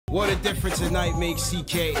What a difference a night makes,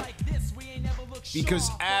 CK. Because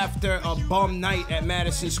after a bum night at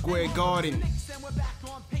Madison Square Garden,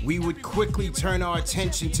 we would quickly turn our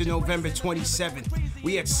attention to November 27th.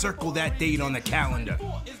 We had circled that date on the calendar.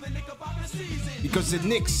 Because the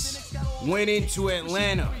Knicks went into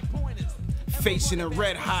Atlanta facing a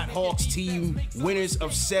red-hot Hawks team, winners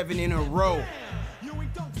of 7 in a row.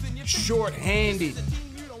 Short-handed.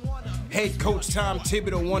 Head coach Tom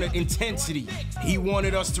Thibodeau wanted intensity. He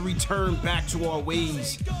wanted us to return back to our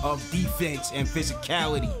ways of defense and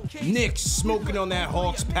physicality. Knicks smoking on that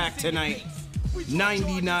Hawks pack tonight,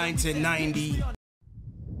 99-90.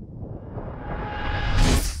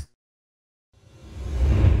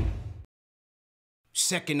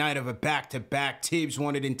 Second night of a back-to-back. Tibbs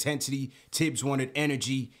wanted intensity, Tibbs wanted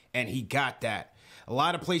energy, and he got that. A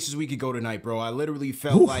lot of places we could go tonight, bro. I literally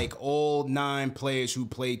felt like all 9 players who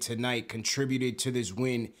played tonight contributed to this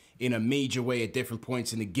win in a major way at different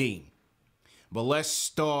points in the game. But let's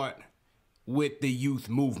start with the youth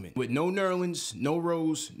movement. With no Nerlens, no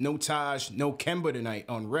Rose, no Taj, no Kemba tonight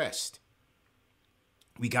on rest,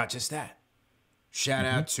 we got just that. Shout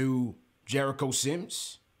out to Jericho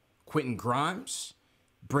Sims, Quentin Grimes,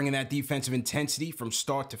 bringing that defensive intensity from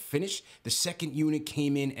start to finish. The second unit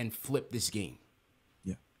came in and flipped this game.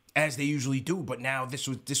 As they usually do, but now this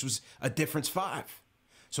was a difference 5.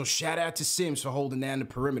 So shout out to Sims for holding down the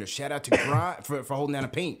perimeter. Shout out to Grimes for holding down the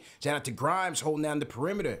paint. Shout out to Grimes holding down the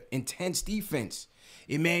perimeter. Intense defense.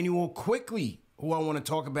 Emmanuel Quickly, who I want to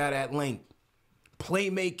talk about at length.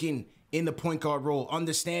 Playmaking in the point guard role.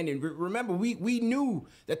 Understanding. Remember, we knew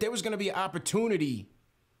that there was going to be an opportunity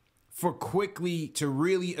for Quickly to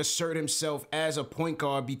really assert himself as a point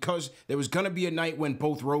guard because there was going to be a night when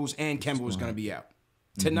both Rose and Kemba was going to be out.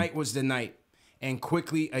 Tonight was the night, and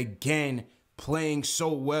Quickly again playing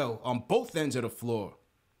so well on both ends of the floor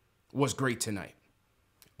was great tonight.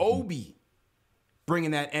 Obi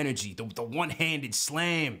bringing that energy, the one-handed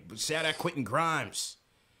slam. Shout out Quentin Grimes.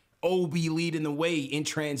 Obi leading the way in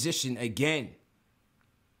transition again.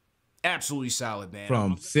 Absolutely solid, man.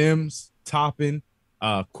 From Sims, Toppin,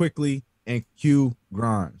 Quickly, and Q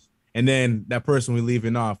Grimes. And then that person we're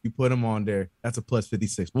leaving off, you put him on there, that's a plus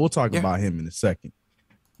 56. But we'll talk about him in a second.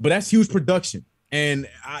 But that's huge production. And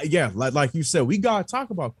yeah, like you said, we got to talk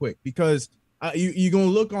about Quick because you're going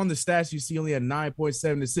to look on the stats. You see only had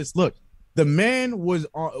 9.7 assists. Look, the man was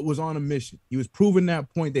on a mission. He was proving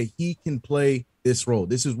that point that he can play this role.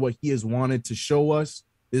 This is what he has wanted to show us.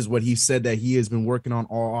 This is what he said that he has been working on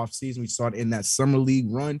all offseason. We saw it in that summer league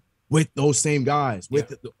run with those same guys,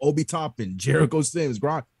 with the Obi Toppin, Jericho Sims,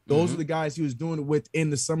 Gronk. Those are the guys he was doing it with in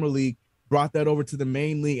the summer league, brought that over to the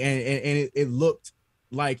main league, and it looked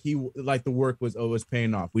like the work was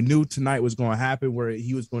paying off. We knew tonight was going to happen where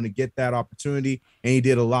he was going to get that opportunity, and he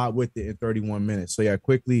did a lot with it in 31 minutes. So yeah,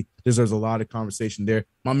 Quickly deserves a lot of conversation there.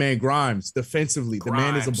 My man Grimes, defensively, the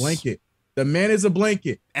man is a blanket. The man is a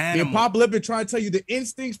blanket. And Pop Lippin trying to tell you the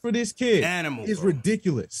instincts for this kid is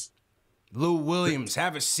ridiculous. Lou Williams,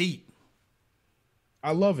 have a seat.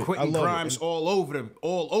 I love it. Quentin Grimes all over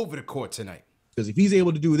the court tonight. Because if he's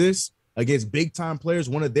able to do this against big-time players,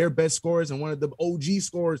 one of their best scorers and one of the OG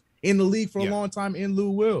scorers in the league for a long time in Lou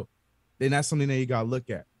Will, then that's something that you got to look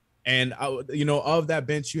at. And, of that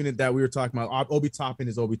bench unit that we were talking about, Obi Toppin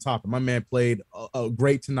is Obi Toppin. My man played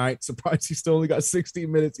great tonight. Surprised he still only got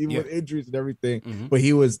 16 minutes, even with injuries and everything. But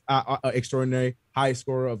he was extraordinary, highest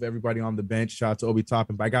scorer of everybody on the bench. Shout out to Obi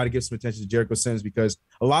Toppin. But I got to give some attention to Jericho Sims because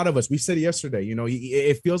a lot of us, we said it yesterday,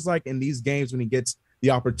 it feels like in these games when he gets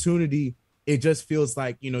the opportunity, it just feels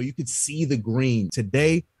like, you could see the green.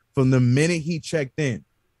 Today, from the minute he checked in,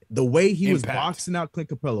 the way he was boxing out Clint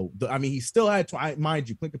Capella, he still had, mind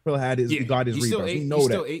you, Clint Capella got his rebound. We know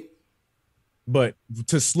that. But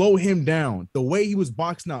to slow him down, the way he was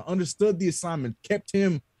boxing out, understood the assignment, kept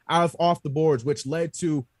him off the boards, which led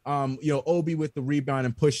to Obi with the rebound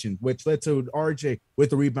and pushing, which led to RJ with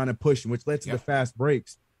the rebound and pushing, which led to the fast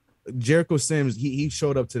breaks. Jericho Sims, he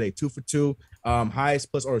showed up today, 2 for 2,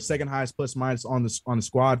 highest plus or second highest plus minus on the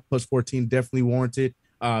squad, plus 14, definitely warranted.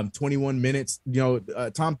 21 minutes.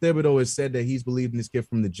 Tom Thibodeau has said that he's believed in this kid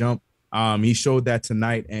from the jump. He showed that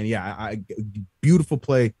tonight, and beautiful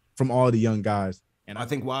play from all the young guys. And I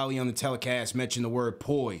think Wiley on the telecast mentioned the word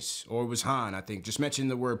poise, or it was Han, I think, just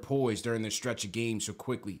mentioned the word poise during the stretch of games so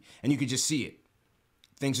quickly, and you could just see it.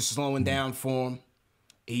 Things are slowing down for him.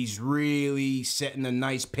 He's really setting a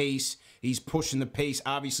nice pace. He's pushing the pace.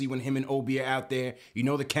 Obviously, when him and Obi are out there,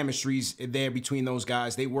 the chemistry's there between those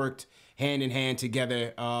guys. They worked hand in hand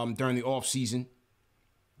together during the offseason.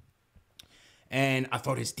 And I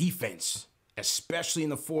thought his defense, especially in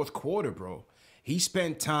the fourth quarter, bro, he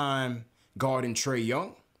spent time guarding Trae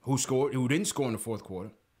Young. who didn't score in the fourth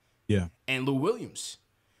quarter, Yeah. and Lou Williams.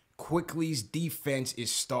 Quickly's defense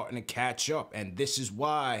is starting to catch up, and this is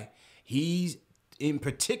why he's, in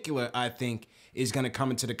particular, I think, is going to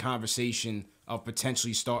come into the conversation of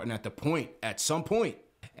potentially starting at the point at some point.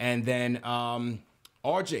 And then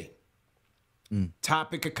RJ,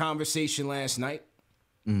 topic of conversation last night.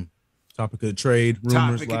 Topic of trade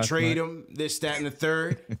rumors. Topic of trade him, this, that, and the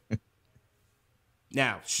third.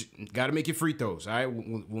 Now, got to make your free throws, all right?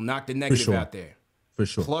 We'll knock the negative out there. For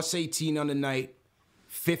sure. Plus 18 on the night,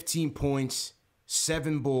 15 points,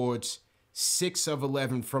 7 boards, 6 of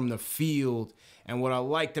 11 from the field. And what I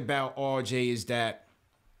liked about RJ is that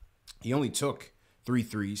he only took 3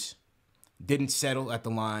 threes, didn't settle at the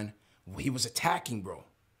line. He was attacking, bro.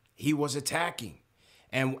 He was attacking.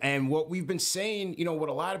 And what we've been saying, you know, what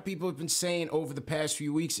a lot of people have been saying over the past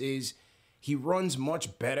few weeks is he runs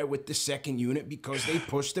much better with the second unit because they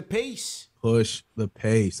push the pace. Push the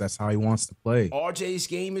pace. That's how he wants to play. RJ's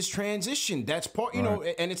game is transition. That's part, you know,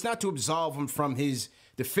 and it's not to absolve him from his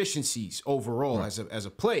deficiencies overall as a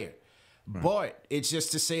player. But it's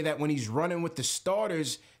just to say that when he's running with the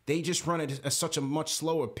starters, they just run at such a much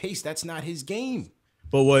slower pace. That's not his game.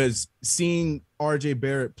 But was seeing RJ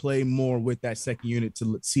Barrett play more with that second unit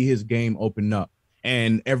to see his game open up.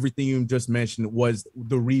 And everything you just mentioned was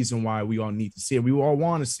the reason why we all need to see it. We all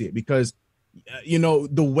want to see it because, you know,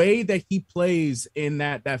 the way that he plays in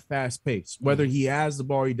that fast pace, whether he has the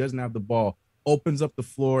ball or he doesn't have the ball, opens up the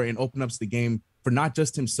floor and opens up the game for not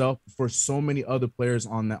just himself, but for so many other players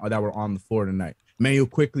that were on the floor tonight. Manuel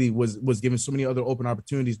quickly was given so many other open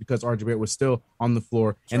opportunities because RJ Barrett was still on the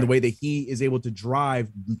floor. That's and the way that he is able to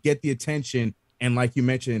drive, get the attention, and like you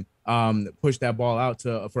mentioned, push that ball out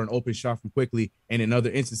for an open shot from Quickly. And in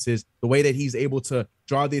other instances, the way that he's able to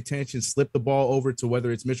draw the attention, slip the ball over to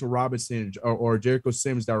whether it's Mitchell Robinson or Jericho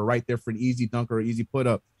Sims that are right there for an easy dunk or easy put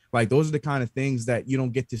up. Like those are the kind of things that you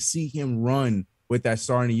don't get to see him run with that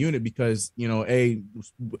starting unit because, you know, A,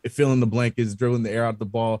 fill in the blank is dribbling the air out of the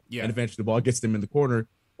ball and eventually the ball gets them in the corner.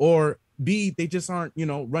 Or B, they just aren't, you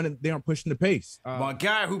know, running, they aren't pushing the pace. My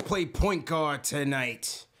guy who played point guard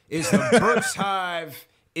tonight is the Burks Hive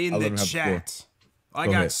in the chat. I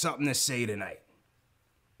got something to say tonight.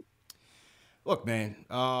 Look, man,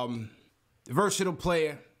 versatile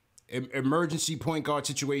player, emergency point guard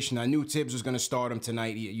situation. I knew Tibbs was going to start him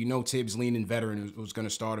tonight. You know Tibbs, leaning veteran, was going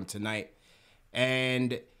to start him tonight.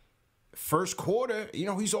 And first quarter, you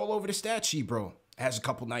know, he's all over the stat sheet, bro. Has a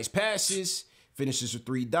couple nice passes, finishes with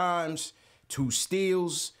 3 dimes, 2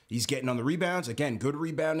 steals. He's getting on the rebounds. Again, good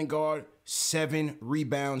rebounding guard. 7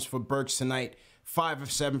 rebounds for Burks tonight. 5 of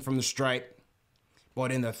 7 from the stripe.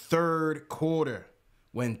 But in the third quarter,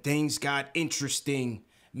 when things got interesting,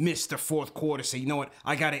 missed the fourth quarter, say, you know what?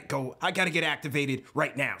 I got to go. I got to get activated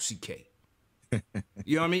right now, CK.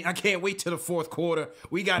 You know what I mean? I can't wait till the fourth quarter.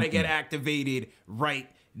 We got to get activated right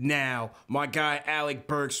now. My guy, Alec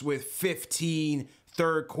Burks, with 15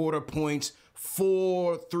 third quarter points,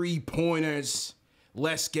 4 3-pointers.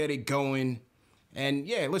 Let's get it going. And,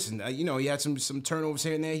 yeah, listen, you know, he had some turnovers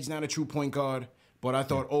here and there. He's not a true point guard. But I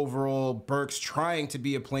thought overall, Burks trying to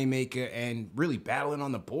be a playmaker and really battling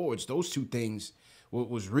on the boards, those two things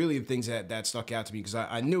was really the things that stuck out to me because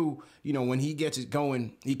I knew, you know, when he gets it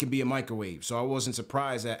going, he can be a microwave. So I wasn't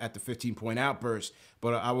surprised at the 15-point outburst.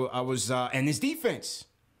 But I was and his defense.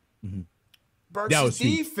 Burks'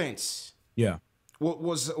 defense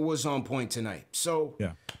was on point tonight. So,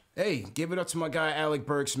 hey, give it up to my guy, Alec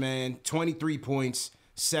Burks, man. 23 points,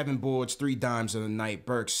 7 boards, 3 dimes on the night.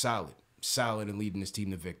 Burks, solid. Solid and leading his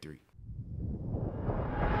team to victory.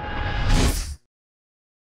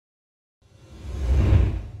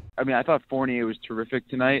 I mean, I thought Fournier was terrific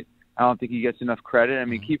tonight. I don't think he gets enough credit. I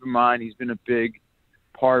mean, keep in mind, he's been a big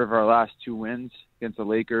part of our last 2 wins against the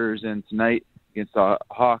Lakers and tonight against the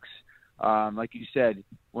Hawks. Like you said,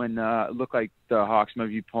 when it looked like the Hawks might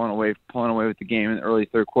be pulling away with the game in the early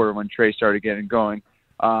third quarter when Trey started getting going,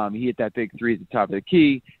 he hit that big 3 at the top of the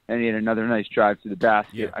key, and he had another nice drive to the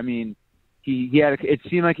basket. Yeah. I mean, he had it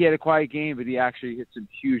seemed like he had a quiet game, but he actually hit some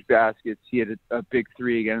huge baskets. He had a big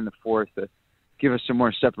 3 again in the fourth to give us some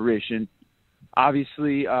more separation.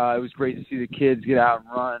 Obviously, it was great to see the kids get out and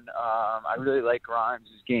run. I really like Grimes'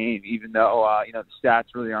 game, even though you know, the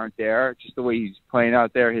stats really aren't there. Just the way he's playing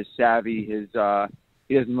out there, his savvy,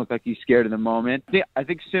 he doesn't look like he's scared of the moment. I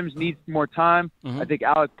think Sims needs more time. I think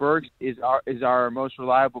Alec Burks is our most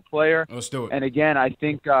reliable player. Let's do it. And again, I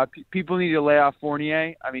think people need to lay off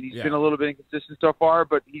Fournier. I mean, he's been a little bit inconsistent so far,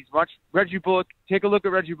 but he's Reggie Bullock. Take a look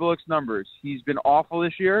at Reggie Bullock's numbers. He's been awful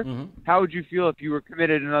this year. How would you feel if you were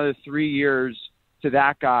committed another 3 years to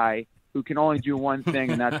that guy who can only do one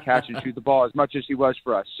thing, and that's catch and shoot the ball as much as he was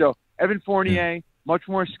for us. So Evan Fournier, much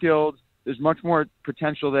more skilled. There's much more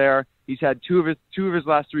potential there. He's had two of his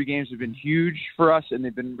last 3 games have been huge for us, and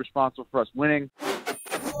they've been responsible for us winning.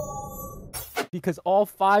 Because all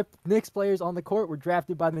 5 Knicks players on the court were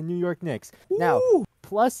drafted by the New York Knicks. Ooh. Now,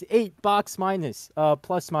 +8 plus minus.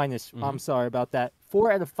 I'm sorry about that.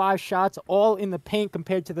 4 out of 5 shots, all in the paint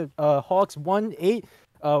compared to the Hawks. 1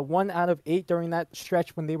 out of 8 during that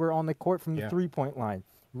stretch when they were on the court from the 3-point line.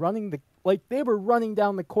 They were running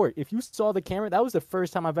down the court. If you saw the camera, that was the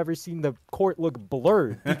first time I've ever seen the court look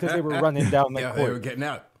blurred because they were running down the court. They were getting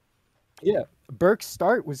out. Yeah. Burks'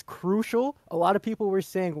 start was crucial. A lot of people were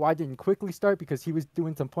saying, why didn't Quickly start? Because he was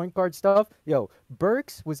doing some point guard stuff.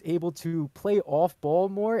 Burks was able to play off ball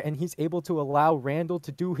more, and he's able to allow Randall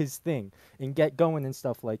to do his thing and get going and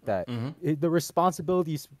stuff like that. The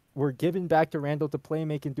responsibilities were given back to Randall to play,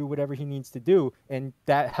 make, and do whatever he needs to do, and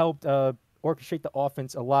that helped orchestrate the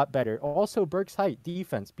offense a lot better. Also, Burks' height,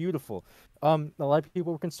 defense, beautiful. A lot of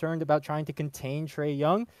people were concerned about trying to contain Trae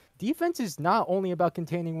Young. Defense is not only about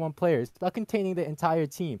containing one player; it's about containing the entire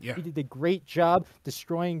team. Yeah. He did a great job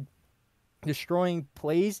destroying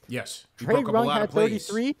plays. Yes, Trae Young had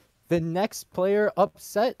 33. The next player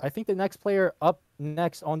upset, I think the next player up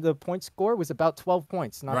next on the point score was about 12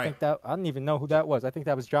 points. And I don't even know who that was. I think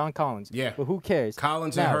that was John Collins. Yeah. But who cares?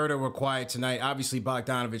 Collins and Herter were quiet tonight. Obviously,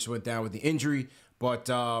 Bogdanovich went down with the injury. But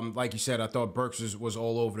like you said, I thought Burks was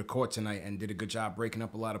all over the court tonight and did a good job breaking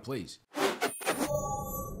up a lot of plays.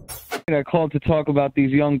 I called to talk about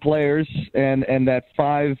these young players and that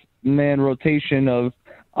 5-man rotation of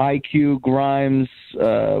IQ, Grimes,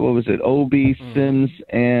 Obi, Sims,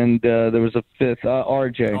 and there was a 5th,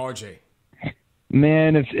 RJ.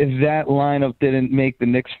 Man, if that lineup didn't make the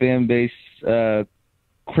Knicks fan base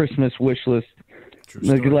Christmas wish list,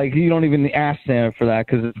 like you don't even ask Santa for that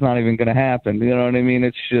because it's not even going to happen. You know what I mean?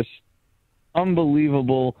 It's just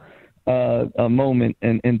unbelievable a moment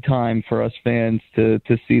in time for us fans to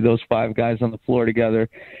see those 5 guys on the floor together.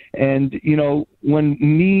 And, when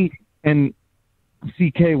me and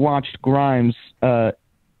CK watched Grimes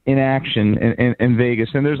in action in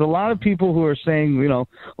Vegas, and there's a lot of people who are saying,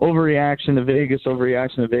 overreaction to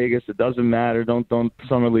Vegas, it doesn't matter, don't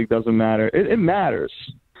Summer League doesn't matter. It matters.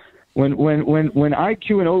 When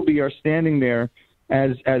IQ and Obi are standing there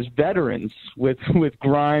as veterans with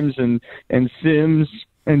Grimes and Sims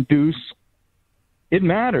and Deuce, it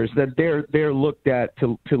matters that they're looked at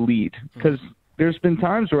to lead, because there's been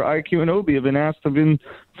times where IQ and Obi have been asked to be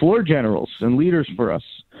floor generals and leaders for us.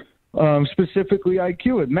 Specifically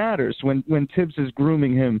IQ, it matters when Tibbs is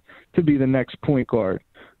grooming him to be the next point guard,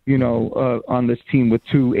 on this team with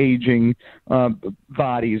 2 aging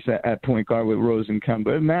bodies at point guard with Rose and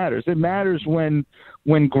Kemba. It matters. It matters when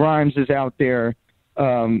Grimes is out there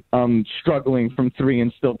struggling from 3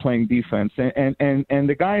 and still playing defense. And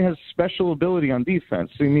the guy has special ability on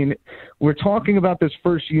defense. I mean, we're talking about this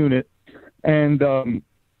first unit, and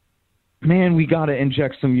man, we got to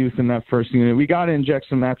inject some youth in that first unit. We got to inject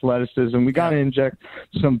some athleticism. We got to inject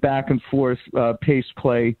some back and forth pace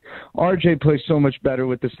play. RJ plays so much better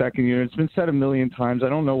with the second unit. It's been said a million times. I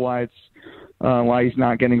don't know why he's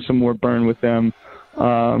not getting some more burn with them.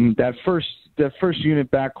 That first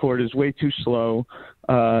unit backcourt is way too slow.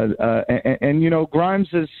 And Grimes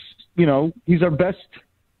is, he's our best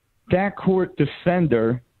backcourt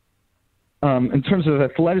defender. In terms of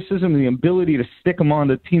athleticism and the ability to stick him on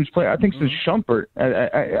the team's play, I think since Shumpert,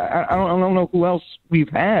 I don't know who else we've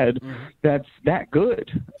had that's that good.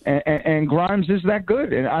 And Grimes is that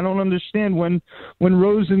good. And I don't understand when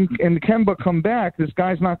Rose and Kemba come back, this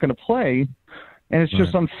guy's not going to play. And it's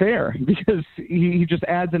just unfair because he just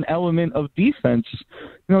adds an element of defense.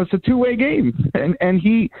 It's a 2-way game. And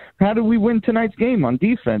how did we win tonight's game on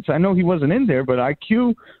defense? I know he wasn't in there, but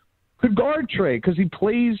IQ could guard Trae because he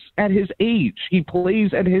plays at his age. He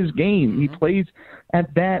plays at his game. He plays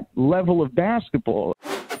at that level of basketball.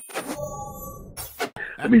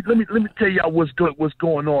 Let me tell y'all what's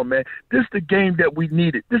going on, man. This is the game that we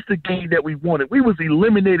needed. This is the game that we wanted. We was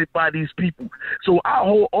eliminated by these people. So our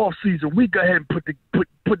whole off season, we go ahead and put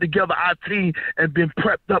together our team and been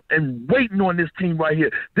prepped up and waiting on this team right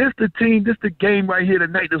here. This the game right here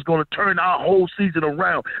tonight that's going to turn our whole season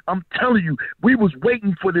around. I'm telling you, we was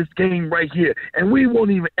waiting for this game right here, and we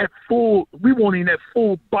weren't even at full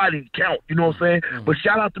body count. You know what I'm saying? But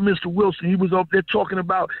shout out to Mr. Wilson. He was up there talking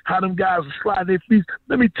about how them guys are sliding their feet.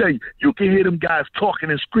 Let me tell you, you can hear them guys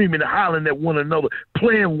talking and screaming and hollering at one another,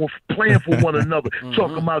 playing for one another,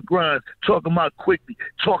 talking about Grimes, talking about Quickly,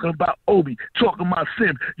 talking about Obi, talking about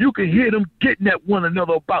Sim, You can hear them getting at one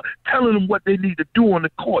another about telling them what they need to do on the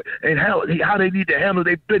court and how they need to handle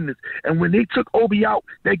their business. And when they took Obi out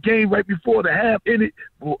that game right before the half in it,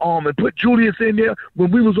 and put Julius in there,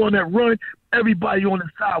 when we was on that run, everybody on the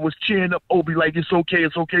side was cheering up Obi like it's okay,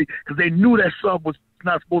 because they knew that sub was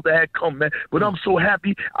not supposed to have come, man. But I'm so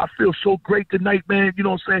happy. I feel so great tonight, man. You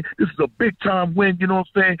know what I'm saying? This is a big time win, you know what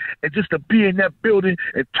I'm saying? And just to be in that building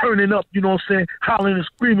and turning up, you know what I'm saying, hollering and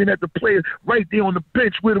screaming at the players right there on the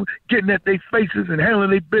bench with them, getting at their faces and handling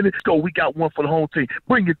their business. Go, we got one for the home team.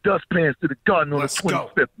 Bring your dustpans to the Garden on the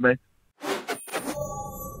 25th, man.